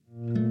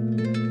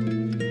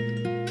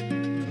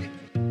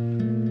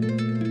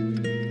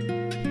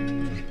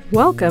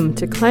Welcome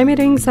to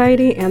Climate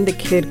Anxiety and the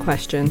Kid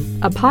Question,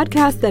 a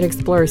podcast that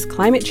explores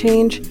climate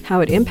change, how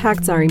it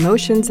impacts our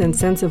emotions and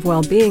sense of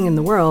well-being in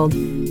the world,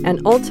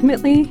 and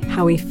ultimately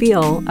how we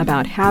feel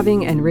about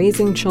having and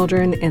raising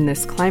children in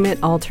this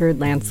climate-altered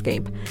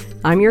landscape.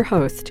 I'm your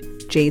host,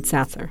 Jade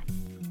Sasser.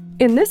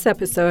 In this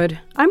episode,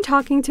 I'm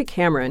talking to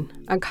Cameron,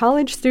 a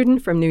college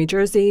student from New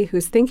Jersey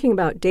who's thinking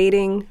about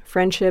dating,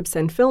 friendships,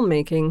 and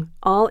filmmaking,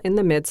 all in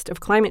the midst of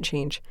climate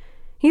change.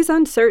 He's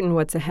uncertain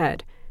what's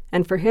ahead.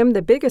 And for him,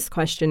 the biggest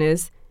question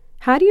is,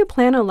 how do you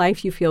plan a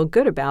life you feel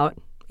good about,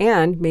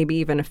 and maybe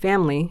even a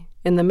family,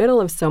 in the middle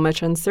of so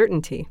much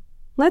uncertainty?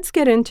 Let's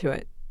get into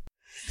it.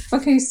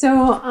 Okay,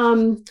 so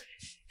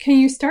can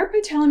you start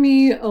by telling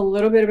me a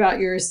little bit about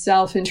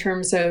yourself in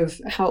terms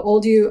of how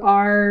old you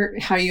are,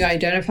 how you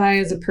identify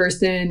as a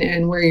person,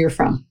 and where you're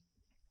from?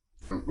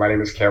 My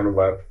name is Cameron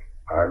Lev.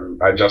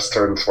 I just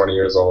turned 20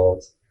 years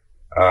old.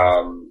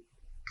 How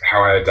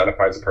I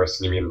identify as a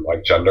person, you mean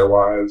like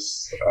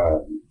gender-wise?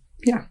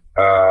 Yeah.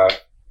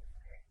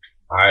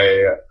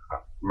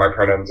 My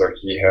pronouns are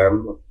he,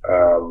 him.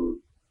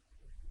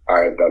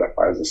 I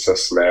identify as a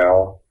cis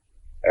male,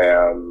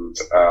 and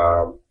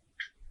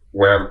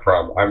where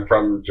I'm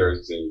from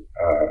Jersey,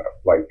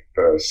 like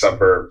the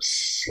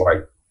suburbs,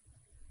 like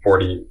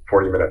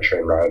 40-minute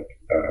train ride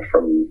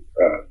from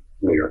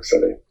New York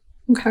City.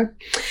 Okay.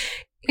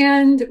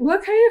 And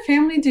what kind of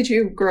family did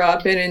you grow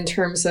up in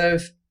terms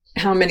of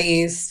how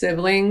many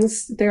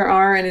siblings there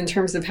are, and in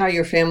terms of how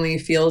your family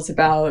feels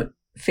about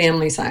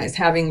family size,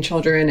 having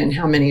children, and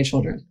how many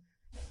children?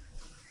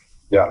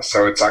 Yeah,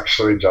 so it's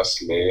actually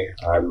just me.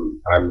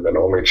 I'm an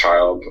only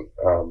child,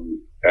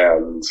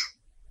 and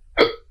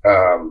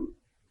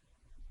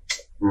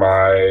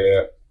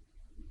my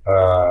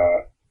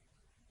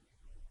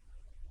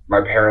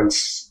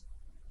parents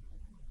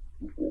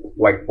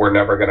were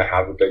never going to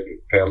have a big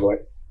family.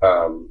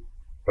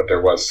 But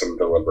there was some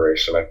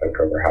deliberation, I think,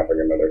 over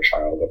having another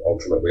child, and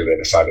ultimately they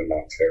decided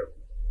not to.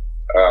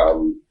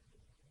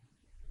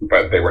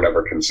 But they were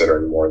never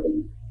considering more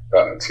than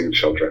 2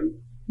 children.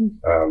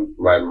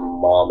 My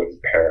mom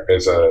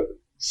is a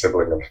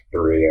sibling of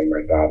 3, and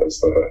my dad is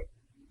the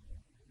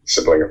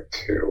sibling of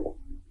 2.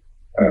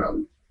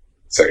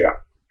 So yeah.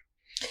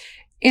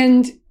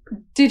 And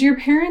did your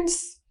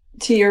parents,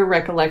 to your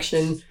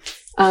recollection,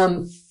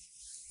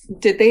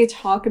 did they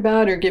talk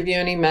about or give you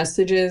any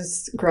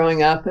messages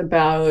growing up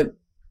about,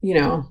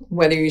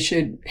 whether you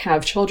should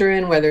have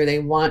children, whether they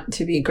want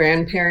to be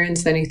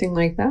grandparents, anything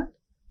like that?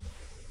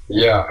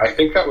 Yeah, I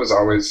think that was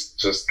always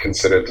just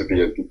considered to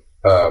be a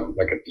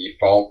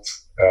default.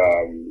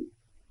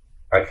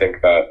 I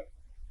think that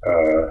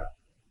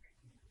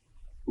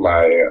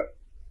my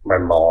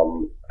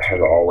mom has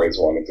always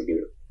wanted to be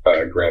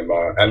a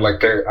grandma, and I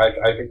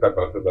think that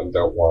both of them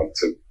don't want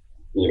to,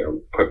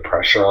 put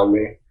pressure on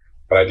me.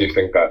 But I do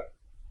think that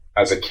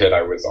as a kid,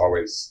 I was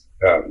always,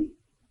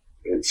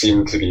 it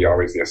seemed to be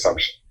always the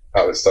assumption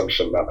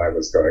that I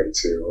was going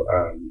to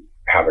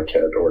have a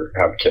kid or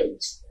have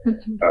kids.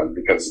 Mm-hmm.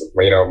 Because,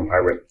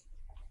 I would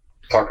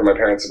talk to my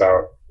parents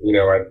about,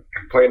 I'd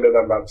complain to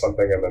them about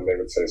something, and then they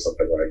would say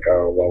something like,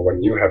 oh, well,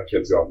 when you have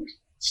kids, you'll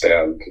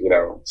understand,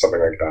 something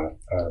like that.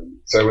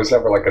 So it was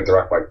never like a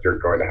direct, you're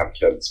going to have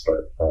kids,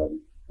 but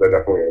there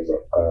definitely was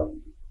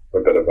a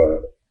bit of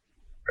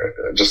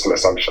just an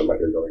assumption that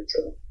you're going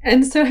to.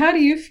 And so how do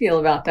you feel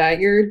about that?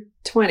 You're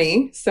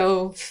 20,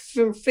 so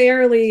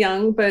fairly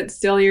young, but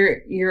still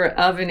you're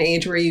of an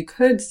age where you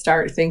could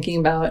start thinking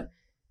about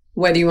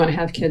whether you want to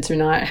have kids or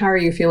not. How are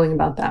you feeling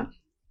about that?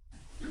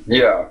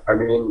 Yeah, I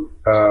mean,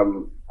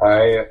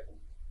 I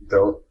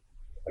don't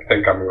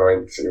think I'm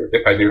going to,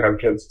 if I do have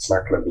kids, it's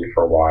not going to be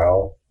for a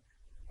while.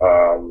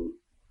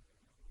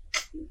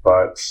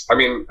 But I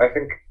mean, I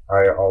think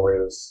I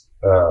always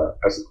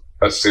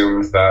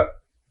assumed that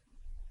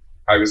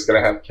I was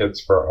going to have kids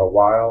for a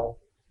while.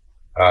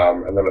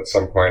 And then at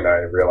some point I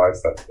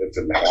realized that that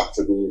didn't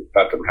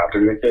have to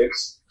be the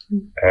case.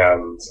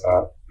 And,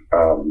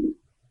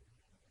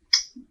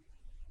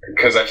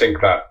 because I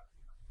think that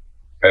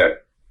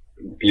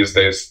these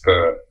days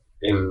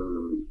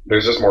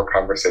there's just more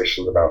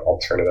conversations about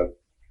alternative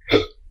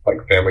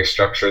family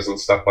structures and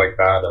stuff like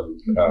that, and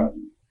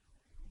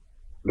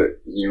that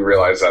you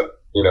realize that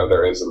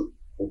there isn't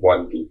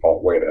one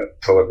default way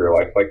to live your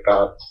life like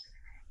that,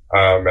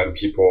 and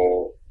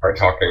people are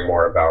talking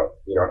more about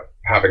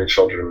having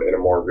children in a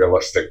more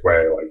realistic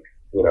way,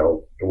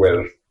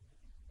 with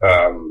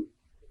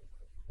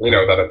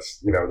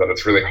that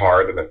it's really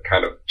hard and it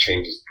kind of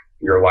changes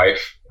your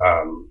life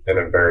in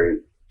a very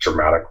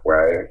dramatic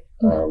way.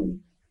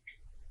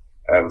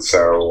 And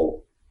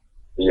so,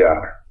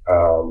 yeah,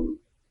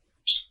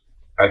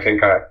 I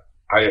think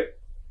I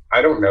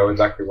don't know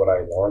exactly what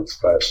I want,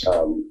 but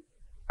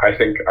I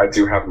think I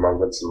do have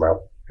moments in my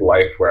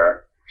life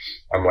where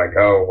I'm like,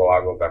 oh, well, I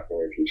will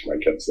definitely teach my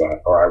kids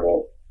that, or I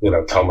will,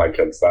 tell my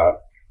kids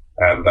that,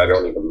 and I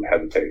don't even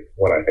hesitate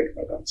when I think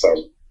about that. So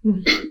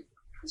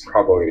it's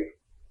probably,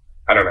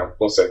 I don't know,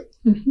 we'll see.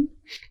 Mm-hmm.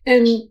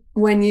 And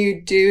when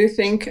you do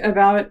think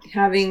about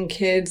having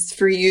kids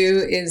for you,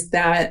 is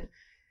that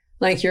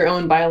like your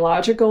own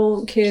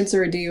biological kids,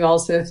 or do you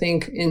also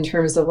think in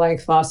terms of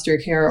like foster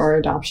care or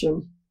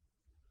adoption?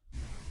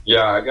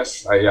 Yeah, I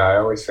guess I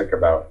always think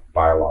about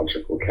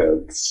biological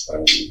kids.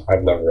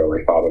 I've never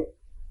really thought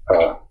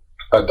of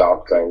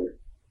adopting.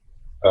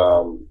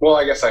 Well,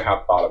 I guess I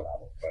have thought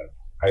about it, but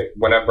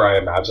whenever I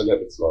imagine it,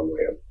 it's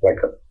normally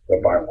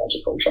a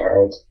biological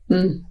child.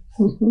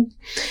 Mm-hmm.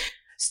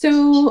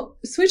 So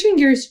switching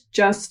gears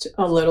just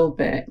a little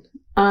bit,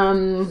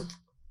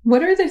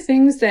 what are the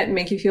things that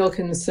make you feel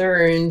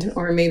concerned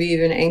or maybe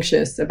even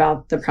anxious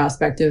about the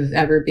prospect of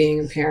ever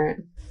being a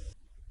parent?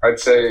 I'd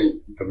say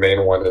the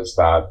main one is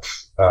that,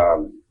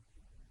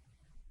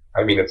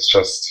 it's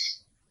just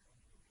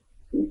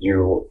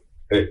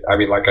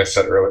like I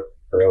said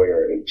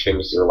earlier, it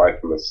changes your life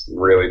in this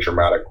really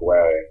dramatic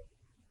way.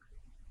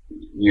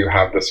 You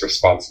have this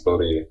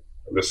responsibility,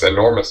 this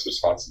enormous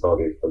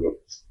responsibility for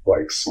this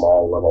like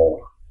small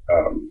little,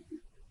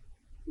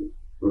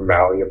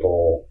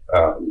 malleable,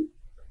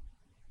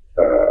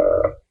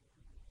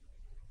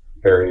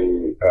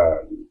 very,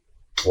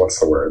 what's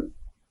the word?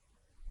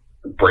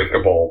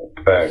 Breakable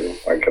thing.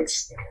 Like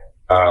it's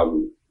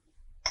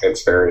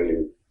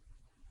very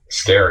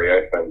scary,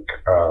 I think,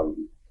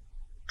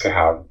 to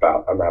have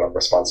that amount of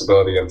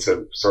responsibility and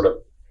to sort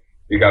of,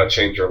 you got to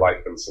change your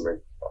life in some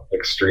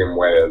extreme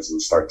ways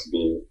and start to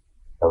be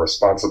more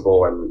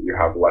responsible, and you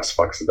have less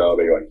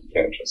flexibility. Like you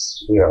can't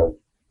just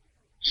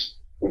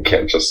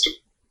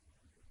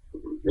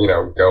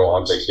go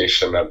on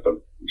vacation at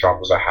the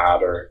drop of a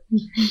hat or,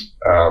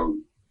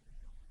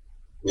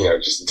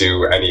 just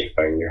do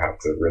anything. You have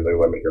to really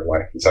limit your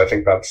life. And so I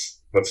think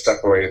that's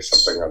definitely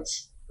something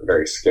that's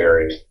very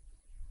scary.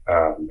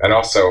 And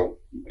also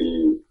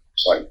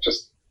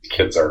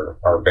kids are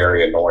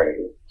very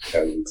annoying,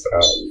 and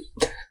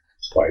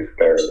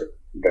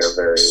they're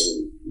very,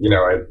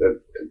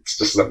 it's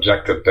just an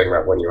objective thing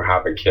that when you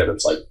have a kid,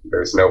 it's like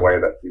there's no way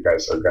that you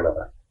guys are gonna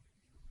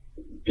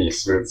be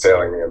smooth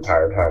sailing the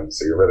entire time.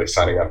 So you're really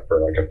signing up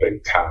for like a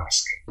big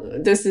task.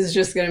 This is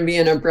just going to be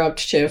an abrupt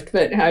shift,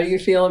 but how do you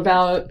feel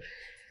about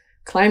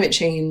climate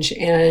change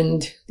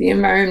and the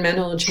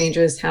environmental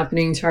changes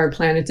happening to our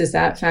planet? Does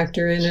that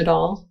factor in at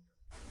all?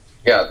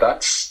 Yeah,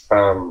 that's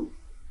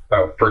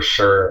for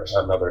sure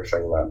another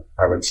thing that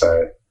I would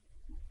say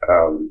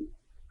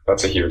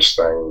that's a huge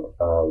thing.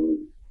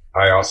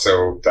 I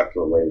also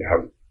definitely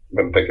have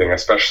been thinking,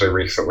 especially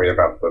recently,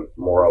 about the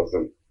morals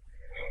of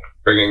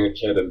bringing a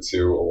kid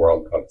into a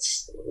world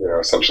that's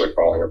essentially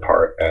falling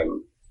apart,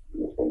 and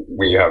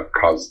we have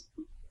caused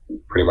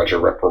pretty much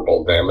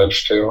irreparable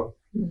damage to.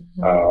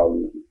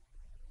 Mm-hmm.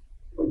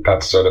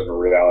 That's sort of a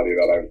reality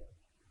that I've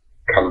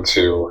come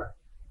to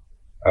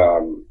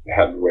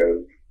head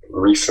with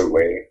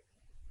recently.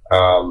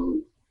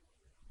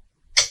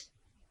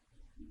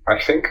 I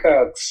think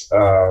that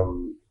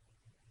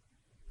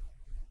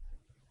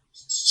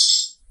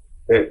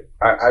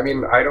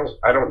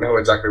I don't know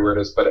exactly where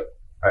it is, but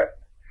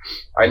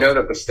I know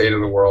that the state of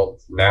the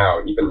world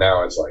now, even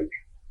now, is like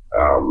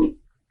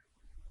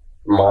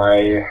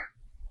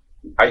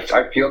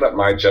I feel that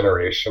my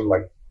generation,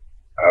 like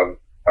of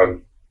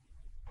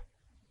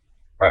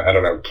I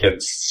don't know,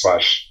 kids /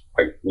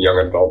 like young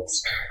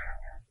adults,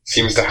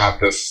 seems to have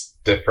this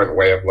different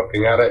way of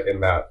looking at it,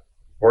 in that,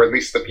 or at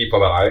least the people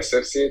that I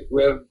associate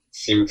with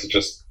seem to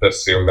just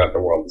assume that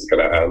the world is going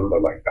to end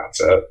and like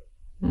that's it.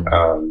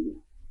 Mm-hmm.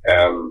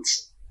 And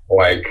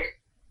like,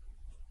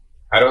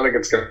 I don't think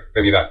it's going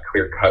to be that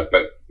clear cut,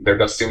 but there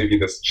does seem to be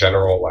this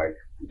general, like,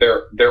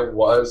 there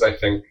was, I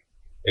think,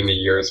 in the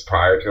years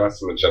prior to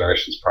us and the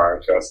generations prior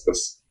to us,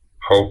 this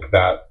hope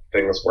that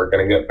things were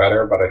going to get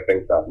better. But I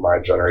think that my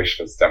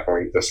generation is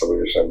definitely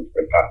disillusioned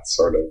with that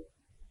sort of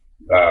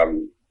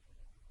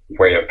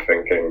way of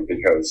thinking,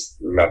 because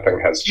nothing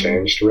has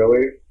changed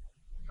really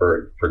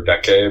for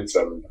decades.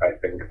 And I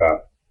think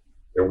that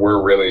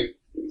we're really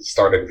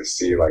starting to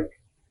see like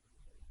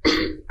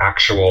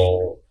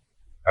actual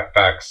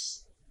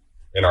effects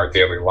in our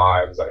daily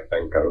lives, I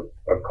think,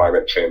 of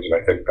climate change. And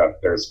I think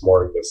that there's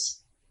more of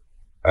this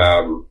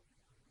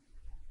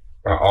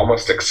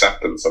almost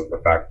acceptance of the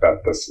fact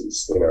that this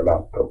is,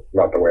 not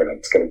the way that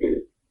it's going to be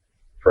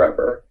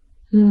forever.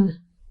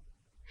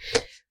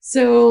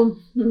 So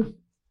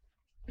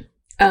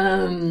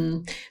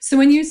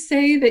when you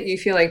say that you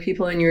feel like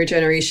people in your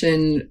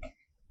generation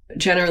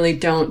generally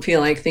don't feel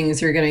like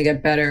things are going to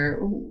get better,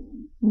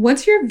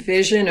 what's your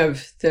vision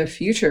of the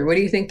future? What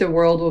do you think the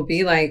world will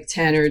be like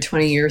 10 or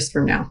 20 years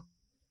from now?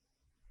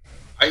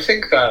 I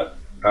think that,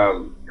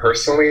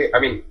 personally, I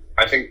think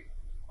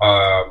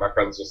my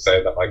friends will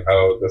say that, like,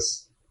 oh,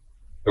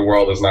 the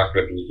world is not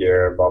going to be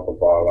here, blah, blah,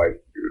 blah.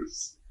 Like,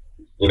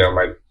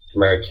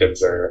 my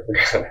kids are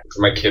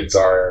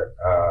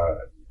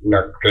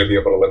not going to be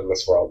able to live in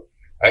this world.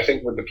 I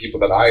think with the people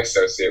that I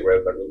associate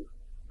with,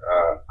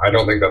 I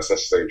don't think that's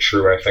necessarily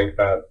true. I think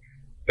that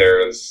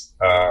there's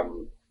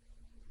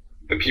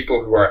the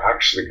people who are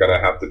actually going to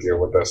have to deal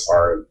with this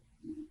are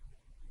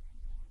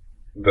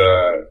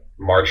the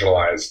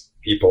marginalized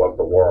people of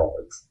the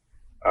world.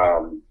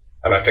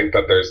 And I think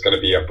that there's going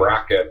to be a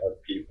bracket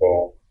of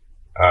people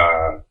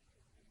uh,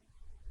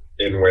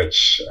 in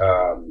which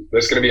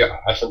there's going to be,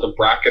 I think, a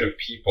bracket of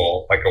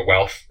people, like a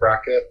wealth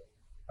bracket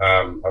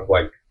of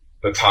like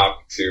the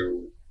top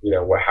to,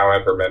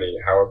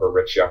 however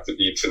rich you have to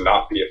be to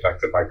not be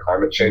affected by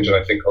climate change. And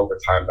I think over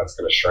time that's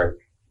going to shrink.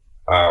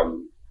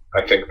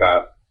 I think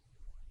that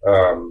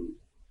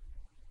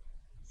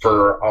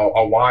for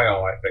a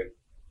while, I think,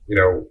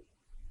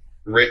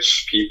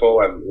 rich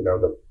people and,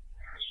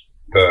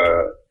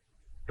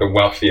 the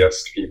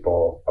wealthiest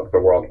people of the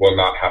world will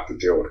not have to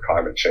deal with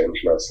climate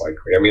change, most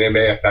likely. I mean, it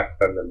may affect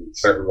them in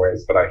certain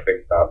ways, but I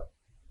think that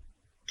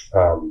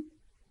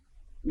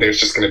there's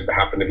just going to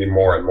happen to be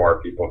more and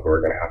more people who are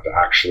going to have to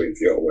actually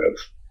deal with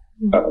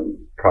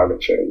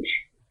climate change.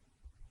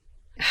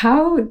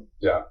 How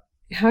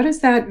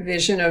does that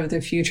vision of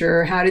the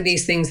future, how do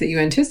these things that you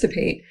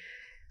anticipate,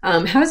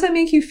 how does that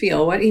make you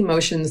feel? What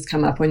emotions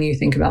come up when you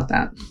think about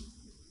that?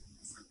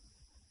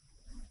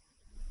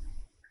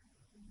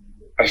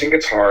 I think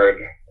it's hard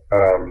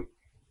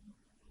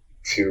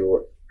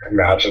to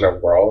imagine a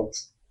world,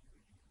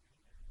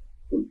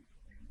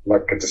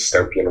 like a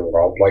dystopian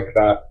world like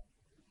that,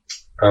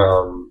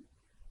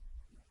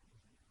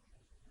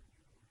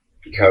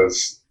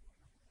 because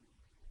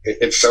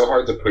it's so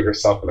hard to put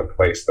yourself in a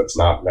place that's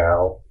not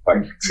now,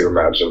 like to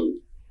imagine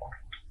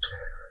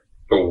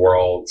the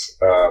world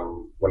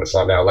when it's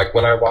not now. Like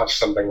when I watch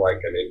something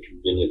like An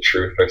Inconvenient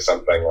Truth or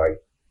something, like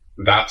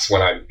that's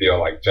when I feel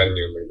like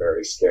genuinely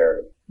very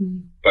scared.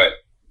 But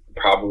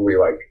probably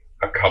like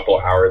a couple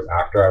hours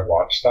after I've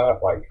watched that,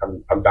 like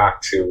I'm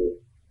back to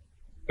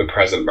the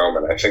present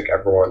moment. I think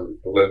everyone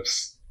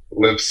lives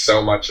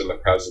so much in the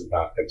present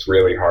that it's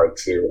really hard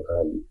to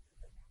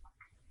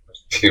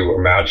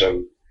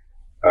imagine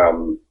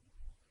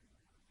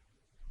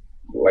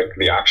like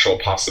the actual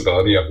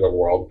possibility of the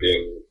world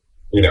being,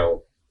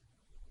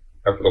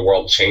 of the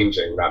world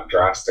changing that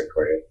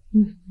drastically.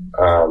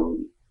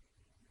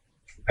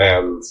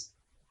 And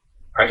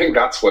I think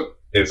that's what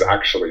is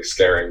actually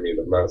scaring me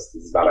the most,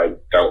 is that I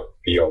don't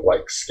feel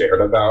like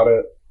scared about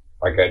it.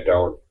 Like I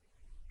don't,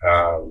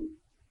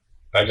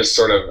 I just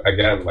sort of,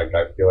 again, like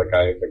I feel like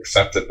I've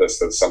accepted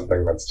this as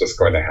something that's just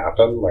going to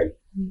happen. Like,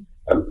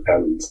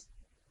 and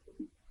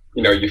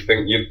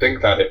you'd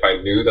think that if I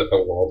knew that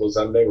the world was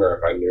ending, or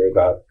if I knew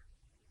that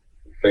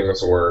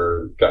things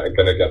were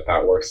going to get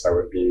that worse,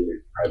 I'd be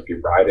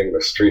riding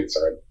the streets,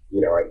 or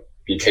I'd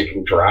be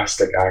taking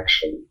drastic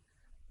action.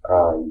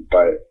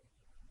 But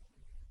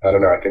I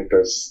don't know. I think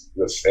there's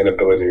this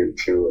inability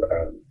to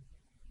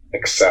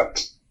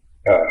accept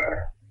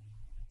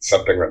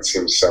something that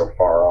seems so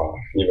far off,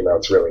 even though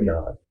it's really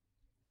not.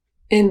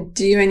 And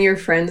do you and your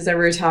friends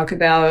ever talk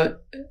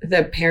about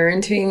the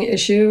parenting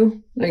issue,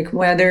 like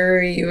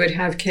whether you would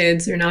have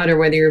kids or not, or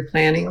whether you're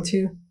planning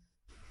to?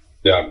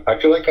 Yeah, I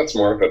feel like that's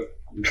more of a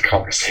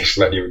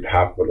conversation that you would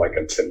have with like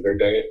a Tinder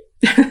date.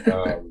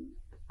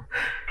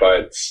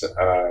 But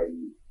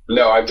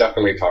no, I've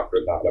definitely talked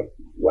about it,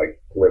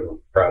 like with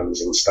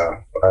friends and stuff.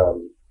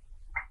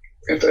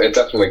 It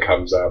definitely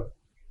comes up.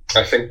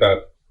 I think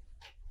that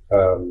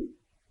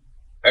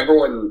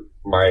everyone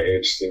my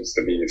age seems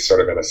to be sort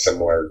of in a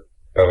similar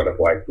boat of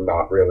like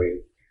not really.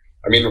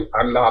 I mean,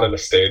 I'm not at a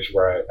stage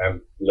where I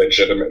am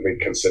legitimately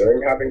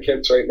considering having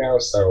kids right now,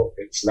 so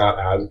it's not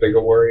as big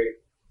a worry.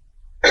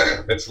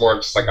 It's more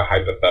just like a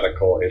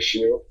hypothetical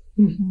issue.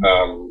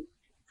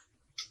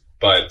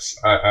 But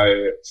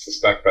I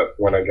suspect that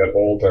when I get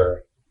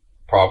older,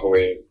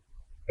 probably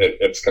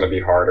it's going to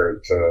be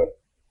harder to.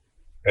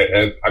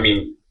 I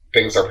mean,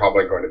 things are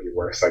probably going to be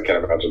worse. I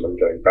can't imagine them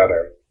getting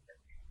better,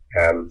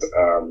 and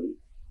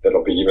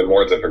it'll be even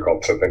more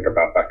difficult to think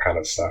about that kind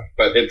of stuff.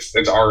 But it's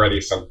already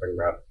something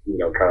that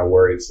kind of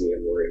worries me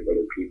and worries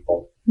other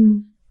people.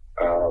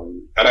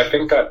 And I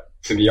think that,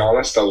 to be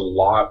honest, a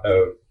lot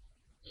of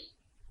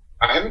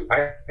I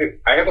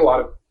have a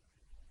lot of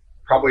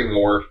probably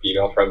more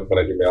female friends than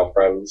I do male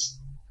friends,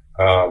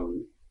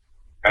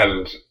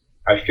 and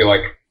I feel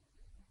like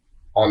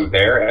on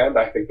their end,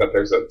 I think that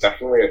there's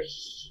definitely a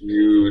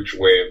huge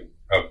wave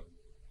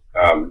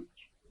of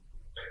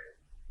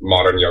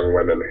modern young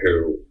women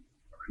who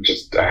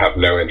just have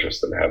no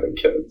interest in having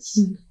kids,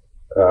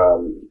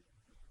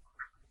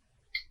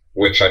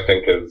 which I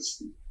think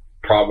is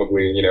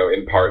probably,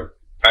 in part,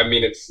 I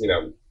mean, it's,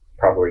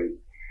 probably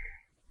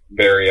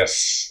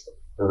various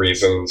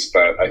reasons,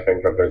 but I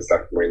think that there's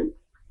definitely,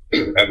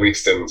 at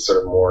least in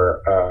sort of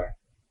more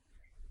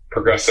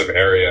progressive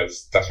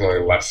areas, definitely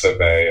less of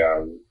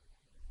a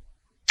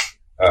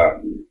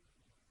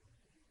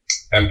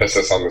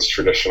emphasis on this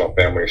traditional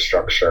family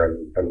structure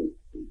and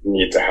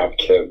need to have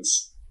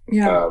kids.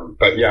 Yeah.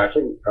 But yeah, I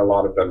think a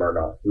lot of them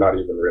are not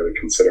even really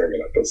considering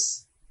it at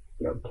this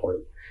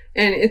point.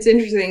 And it's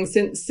interesting,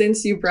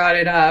 since you brought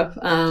it up,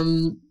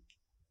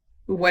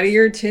 what do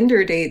your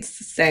Tinder dates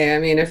say? I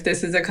mean, if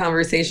this is a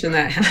conversation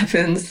that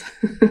happens.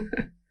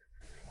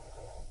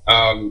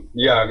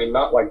 Yeah, I mean,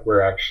 not like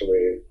we're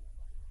actually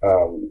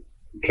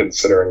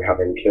considering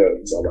having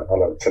kids on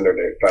a Tinder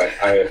date, but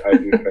I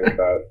do think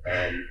that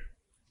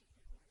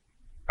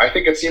I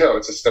think it's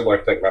it's a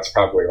similar thing. That's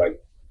probably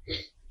like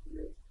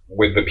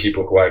with the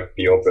people who I've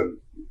fielded,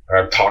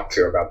 I've talked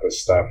to about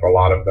this stuff, a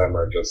lot of them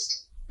are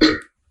just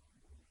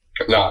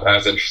not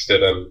as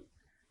interested in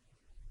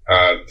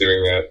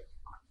doing it,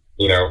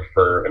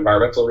 for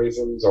environmental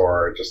reasons,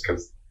 or just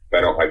because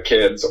they don't like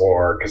kids,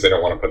 or because they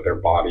don't want to put their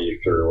body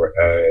through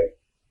a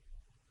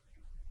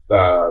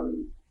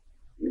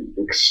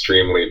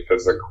extremely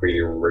physically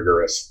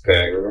rigorous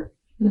thing.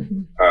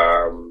 Mm-hmm.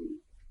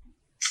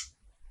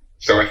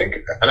 So I think,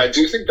 and I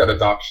do think that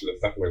adoption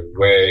is definitely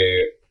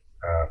way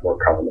more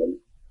common,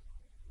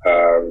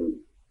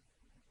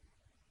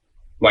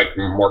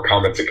 more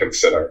common to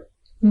consider,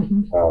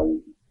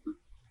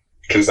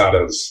 because that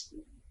is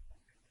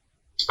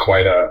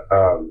quite a,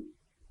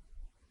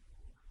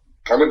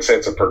 I wouldn't say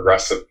it's a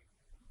progressive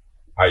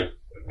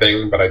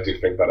thing, but I do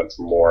think that it's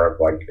more of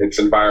it's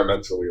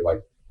environmentally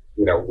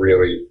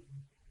really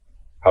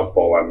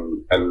helpful,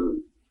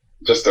 and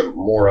just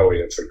morally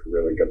it's a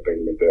really good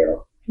thing to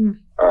do.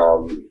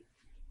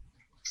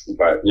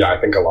 But yeah,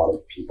 I think a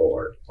lot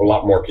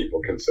more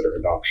people consider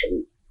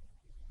adoption.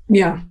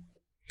 Yeah.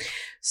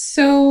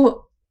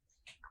 So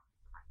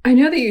I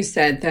know that you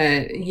said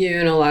that you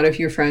and a lot of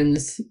your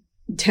friends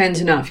tend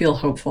to not feel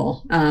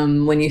hopeful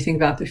when you think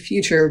about the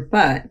future,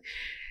 but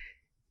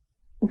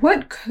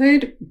what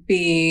could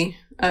be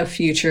a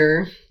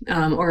future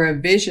or a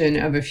vision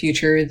of a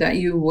future that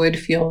you would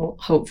feel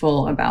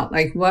hopeful about?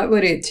 Like, what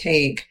would it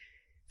take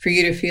for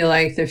you to feel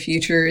like the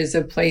future is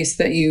a place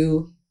that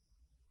you,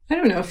 I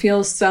don't know,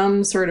 feel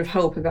some sort of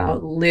hope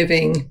about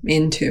living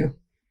into?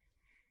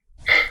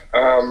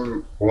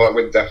 Well, it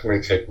would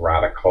definitely take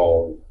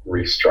radical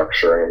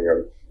restructuring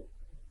of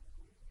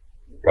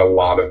a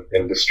lot of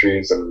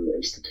industries and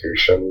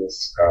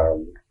institutions.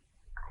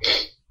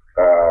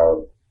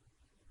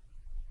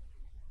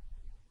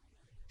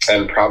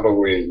 And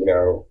probably,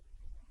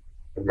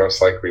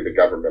 most likely the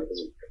government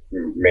is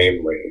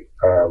mainly.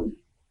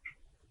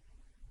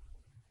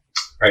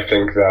 I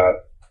think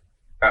that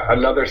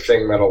another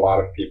thing that a lot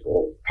of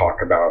people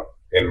talk about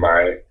in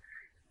my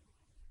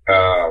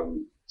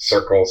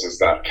circles is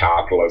that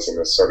capitalism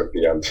is sort of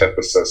the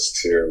antithesis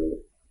to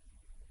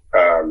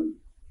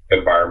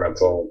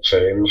environmental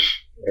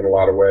change in a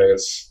lot of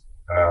ways,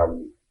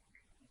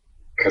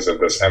 because of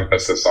this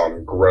emphasis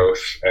on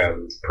growth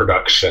and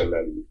production,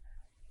 and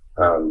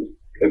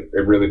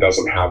it really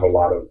doesn't have a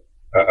lot of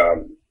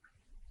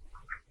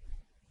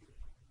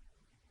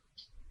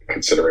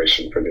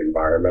consideration for the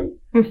environment.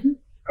 Mm-hmm.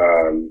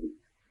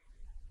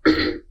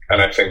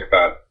 And I think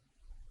that,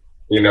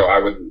 I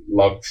would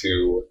love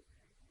to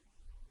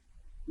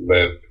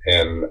live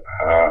in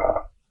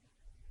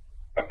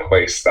a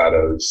place that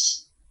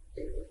is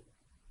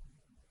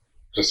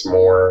just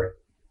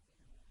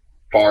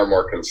far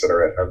more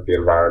considerate of the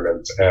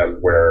environment,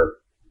 and where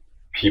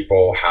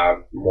people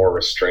have more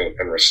restraint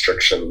and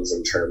restrictions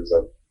in terms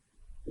of,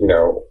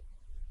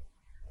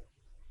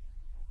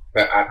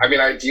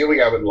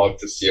 ideally I would love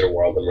to see a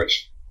world in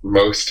which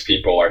most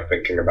people are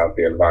thinking about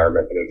the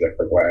environment in a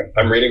different way.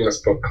 I'm reading this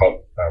book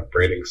called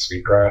Braiding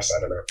Sweetgrass. I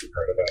don't know if you've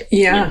heard of it.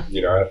 Yeah.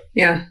 You know it?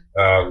 Yeah.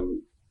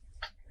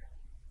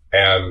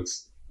 And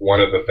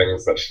one of the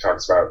things that she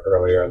talks about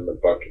earlier in the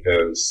book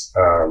is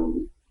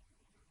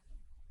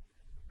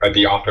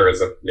the author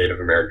is of Native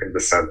American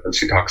descent, and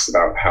she talks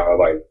about how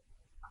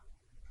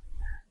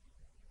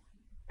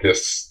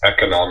this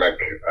economic,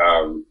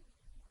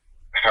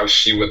 how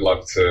she would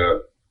love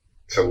to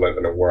live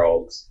in a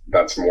world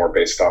that's more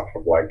based off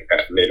of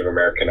Native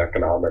American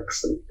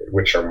economics, and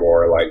which are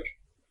more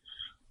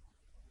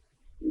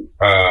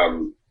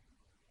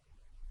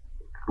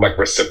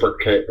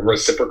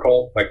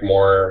reciprocal,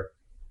 more,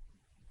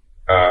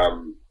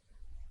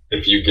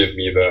 if you give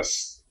me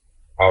this,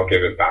 I'll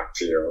give it back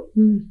to you.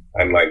 Mm.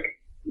 And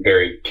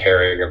very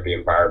caring of the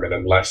environment,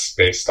 and less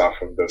based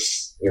off of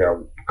this,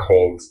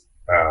 cold,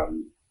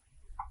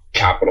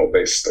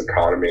 capital-based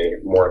economy,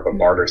 more of a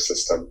barter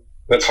system.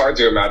 It's hard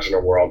to imagine a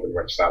world in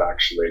which that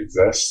actually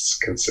exists,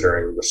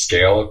 considering the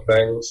scale of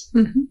things.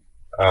 Mm-hmm.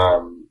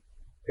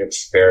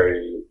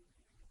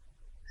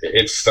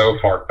 It's so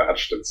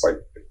far-fetched. It's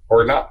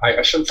or not,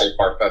 I shouldn't say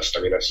far-fetched.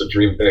 I should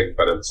dream big,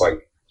 but it's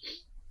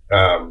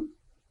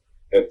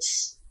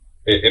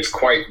it's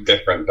quite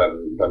different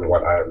than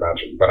what I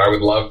imagined. But I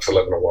would love to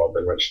live in a world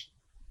in which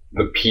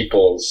the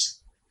people's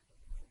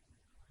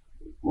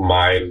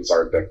minds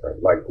are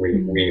different.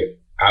 We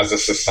as a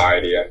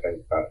society, I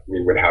think that we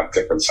would have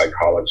different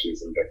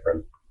psychologies and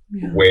different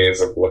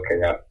ways of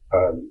looking at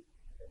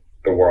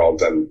the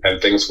world, and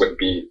things would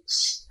be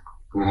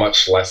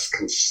much less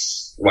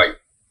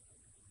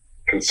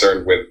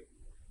concerned with,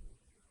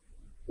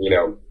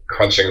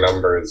 crunching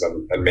numbers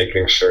and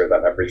making sure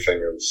that everything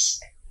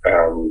is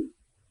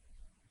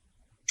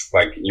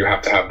you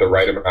have to have the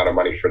right amount of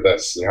money for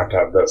this, you have to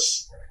have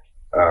this,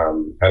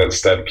 and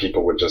instead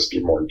people would just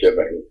be more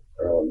giving,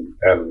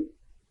 and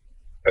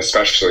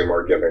especially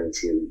more giving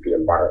to the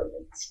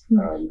environment,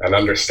 and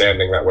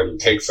understanding that when you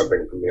take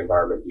something from the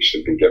environment, you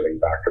should be giving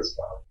back as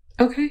well.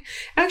 Okay.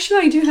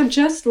 Actually, I do have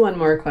just one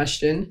more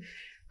question.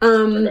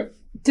 Okay.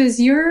 Does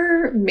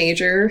your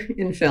major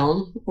in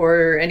film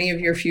or any of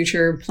your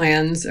future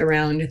plans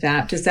around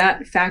that, does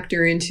that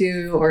factor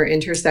into or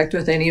intersect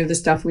with any of the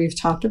stuff we've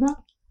talked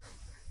about?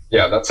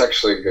 Yeah, that's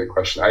actually a good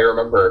question. I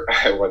remember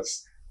I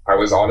was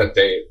on a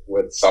date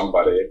with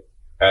somebody,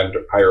 and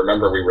I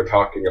remember we were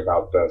talking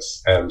about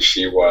this, and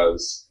she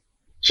was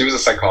a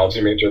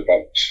psychology major,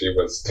 but she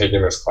was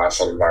taking this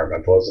class on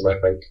environmentalism, I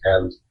think,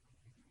 and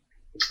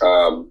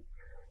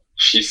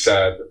she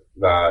said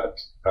that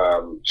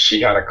she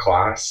had a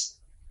class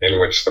in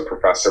which the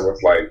professor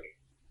was like,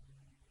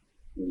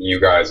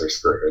 "You guys are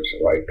screwed.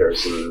 Like,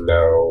 there's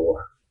no,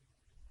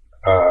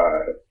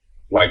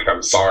 like,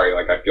 I'm sorry.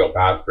 Like, I feel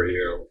bad for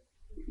you.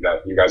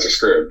 That you guys are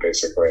screwed,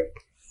 basically."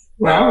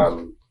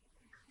 Wow.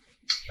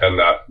 And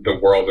that the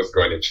world is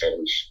going to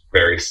change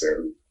very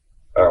soon.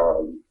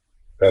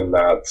 And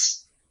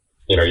that's,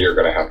 you're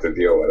going to have to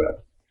deal with it.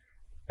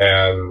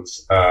 And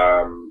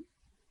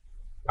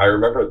I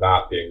remember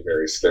that being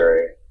very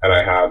scary. And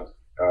I had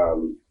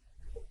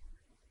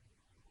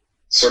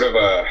sort of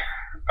a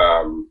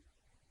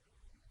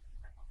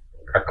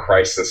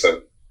crisis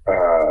of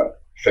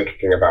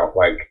thinking about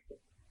like,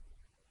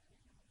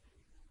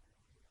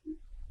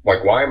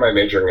 why am I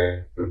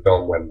majoring in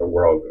film when the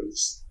world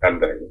is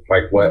ending?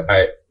 Like,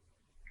 like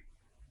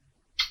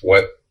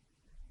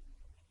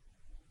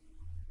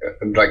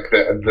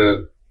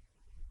the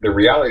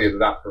reality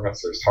that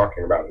professor is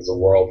talking about is a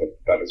world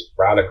that is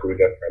radically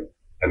different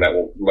and that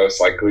will most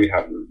likely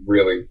have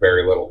really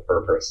very little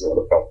purpose in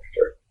the film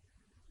future.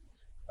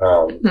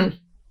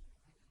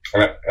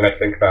 And I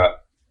think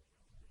that,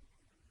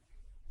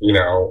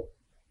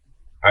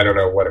 I don't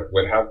know what it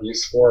would have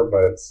use for,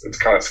 but it's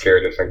kind of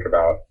scary to think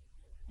about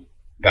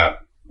that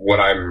what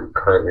I'm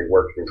currently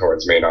working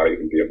towards may not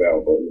even be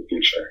available in the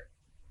future,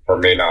 or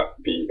may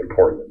not be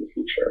important in the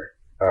future.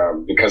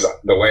 Because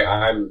the way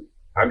I'm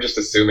just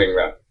assuming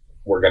that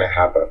we're going to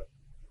have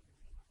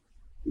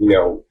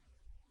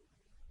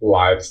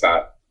lives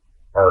that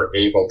are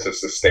able to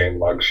sustain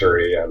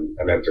luxury and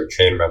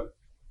entertainment.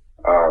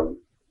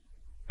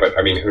 But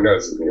I mean, who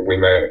knows? We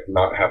may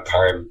not have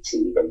time to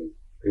even,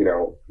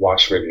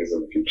 watch movies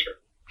in the future.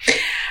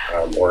 I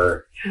don't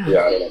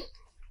know.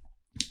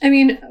 I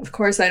mean, of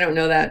course, I don't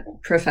know that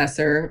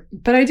professor,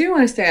 but I do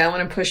want to say I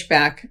want to push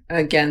back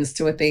against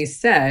what they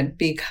said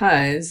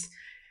because,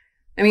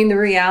 I mean, the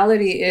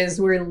reality is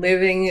we're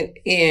living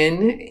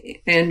in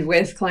and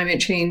with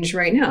climate change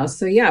right now.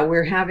 So yeah,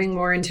 we're having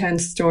more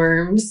intense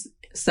storms.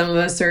 Some of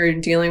us are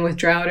dealing with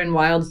drought and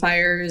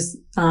wildfires.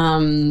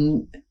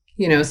 Some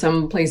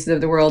places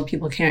of the world,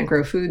 people can't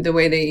grow food the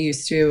way they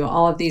used to.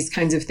 All of these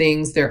kinds of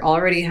things, they're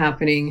already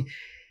happening.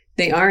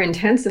 They are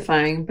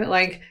intensifying, but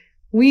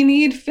we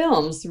need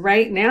films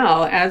right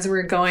now as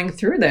we're going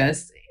through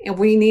this. And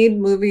we need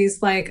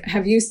movies like,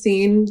 have you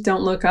seen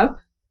Don't Look Up?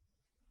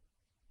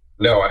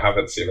 No, I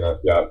haven't seen it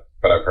yet,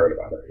 but I've heard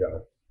about it, yeah.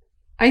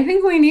 I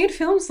think we need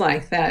films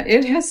like that.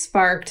 It has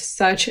sparked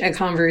such a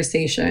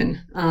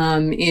conversation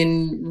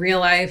in real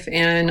life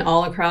and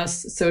all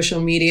across social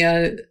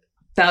media.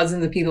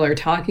 Thousands of people are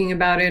talking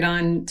about it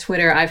on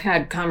Twitter. I've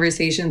had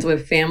conversations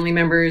with family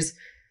members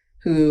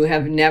who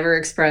have never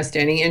expressed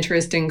any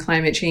interest in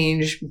climate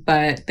change,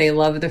 but they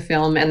love the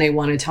film and they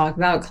want to talk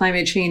about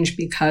climate change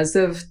because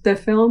of the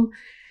film.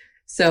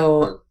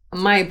 So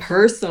my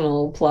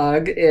personal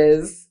plug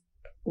is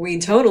we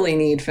totally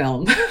need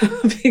film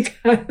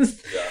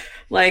because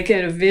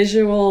a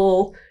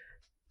visual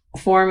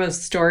form of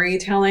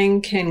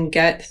storytelling can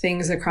get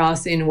things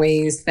across in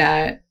ways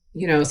that,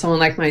 someone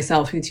like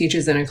myself who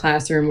teaches in a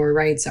classroom or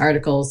writes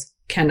articles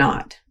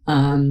cannot.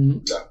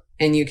 And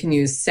you can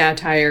use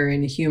satire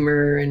and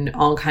humor and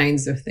all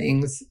kinds of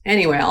things.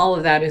 Anyway, all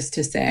of that is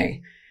to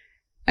say,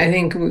 I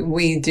think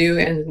we do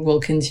and will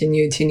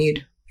continue to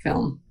need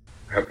film.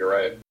 I hope you're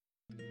right.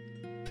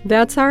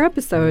 That's our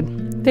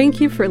episode.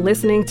 Thank you for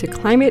listening to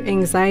Climate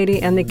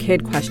Anxiety and the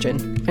Kid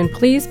Question. And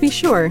please be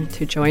sure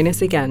to join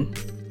us again.